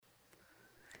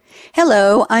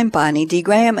Hello, I'm Bonnie D.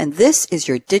 Graham, and this is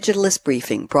your Digitalist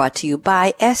Briefing, brought to you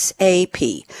by SAP.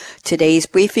 Today's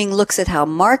briefing looks at how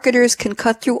marketers can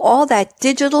cut through all that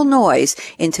digital noise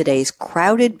in today's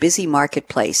crowded, busy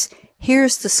marketplace.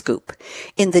 Here's the scoop.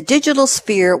 In the digital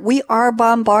sphere, we are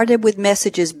bombarded with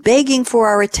messages begging for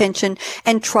our attention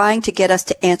and trying to get us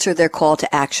to answer their call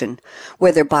to action.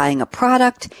 Whether buying a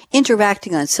product,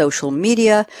 interacting on social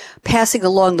media, passing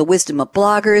along the wisdom of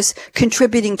bloggers,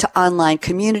 contributing to online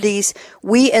communities,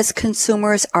 we as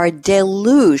consumers are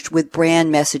deluged with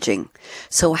brand messaging.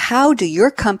 So how do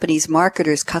your company's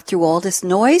marketers cut through all this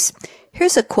noise?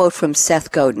 Here's a quote from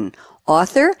Seth Godin,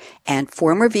 author and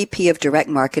former VP of Direct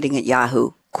Marketing at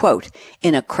Yahoo. Quote,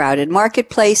 "In a crowded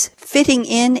marketplace, fitting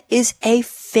in is a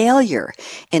failure.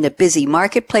 In a busy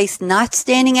marketplace, not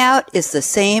standing out is the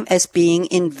same as being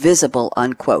invisible,"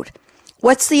 unquote.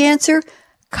 What's the answer?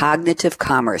 Cognitive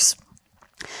commerce.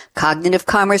 Cognitive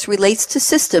commerce relates to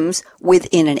systems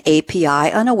within an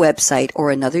API on a website or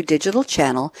another digital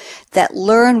channel that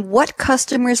learn what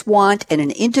customers want at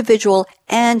an individual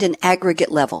and an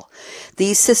aggregate level.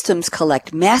 These systems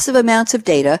collect massive amounts of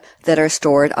data that are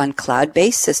stored on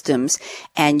cloud-based systems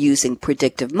and, using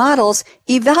predictive models,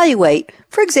 evaluate,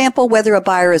 for example, whether a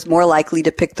buyer is more likely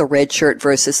to pick the red shirt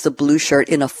versus the blue shirt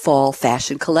in a fall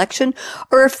fashion collection,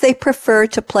 or if they prefer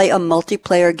to play a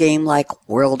multiplayer game like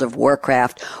World of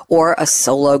Warcraft or a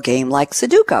solo game like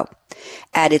Sudoku.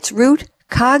 At its root,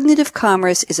 cognitive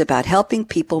commerce is about helping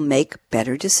people make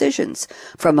better decisions.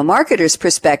 From a marketer's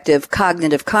perspective,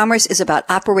 cognitive commerce is about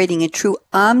operating in true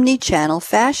omni-channel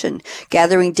fashion,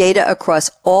 gathering data across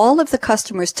all of the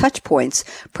customer's touch points,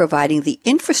 providing the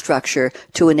infrastructure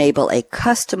to enable a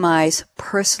customized,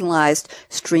 personalized,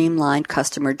 streamlined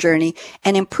customer journey,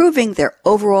 and improving their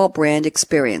overall brand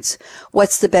experience.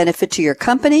 What's the benefit to your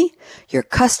company? Your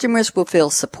customers will feel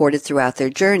supported throughout their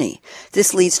journey.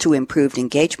 This leads to improved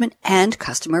engagement and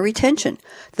customer retention.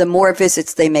 The more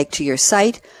visits they make to your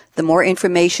site, the more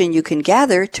information you can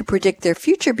gather to predict their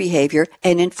future behavior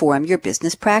and inform your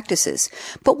business practices.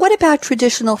 But what about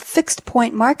traditional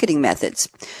fixed-point marketing methods?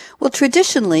 Well,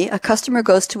 traditionally, a customer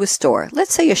goes to a store,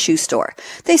 let's say a shoe store.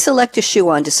 They select a shoe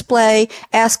on display,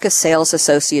 ask a sales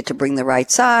associate to bring the right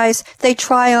size, they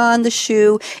try on the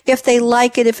shoe. If they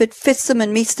like it, if it fits them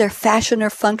and meets their fashion or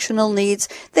functional needs,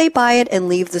 they buy it and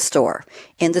leave the store.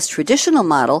 In this traditional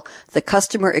model, the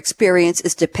customer experience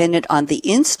is dependent on the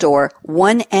in-store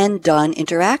one-and-done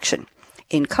interaction.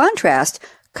 In contrast,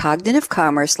 cognitive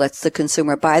commerce lets the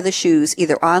consumer buy the shoes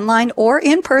either online or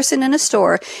in person in a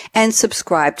store and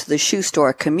subscribe to the shoe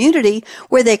store community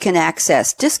where they can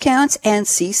access discounts and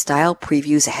see style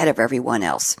previews ahead of everyone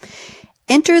else.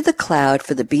 Enter the cloud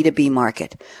for the B2B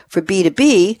market. For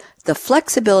B2B, the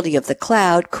flexibility of the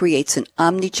cloud creates an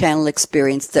omni-channel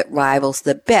experience that rivals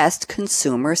the best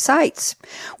consumer sites.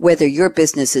 Whether your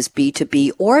business is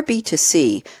B2B or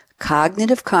B2C,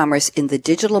 cognitive commerce in the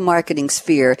digital marketing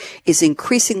sphere is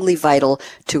increasingly vital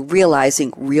to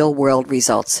realizing real-world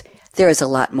results. There is a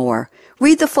lot more.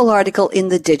 Read the full article in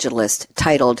The Digitalist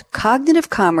titled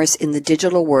Cognitive Commerce in the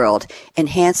Digital World,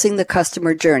 Enhancing the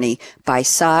Customer Journey by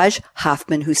Saj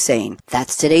Hoffman Hussain.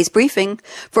 That's today's briefing.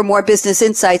 For more business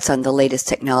insights on the latest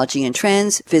technology and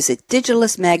trends, visit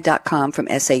digitalistmag.com from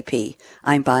SAP.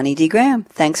 I'm Bonnie D. Graham.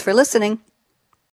 Thanks for listening.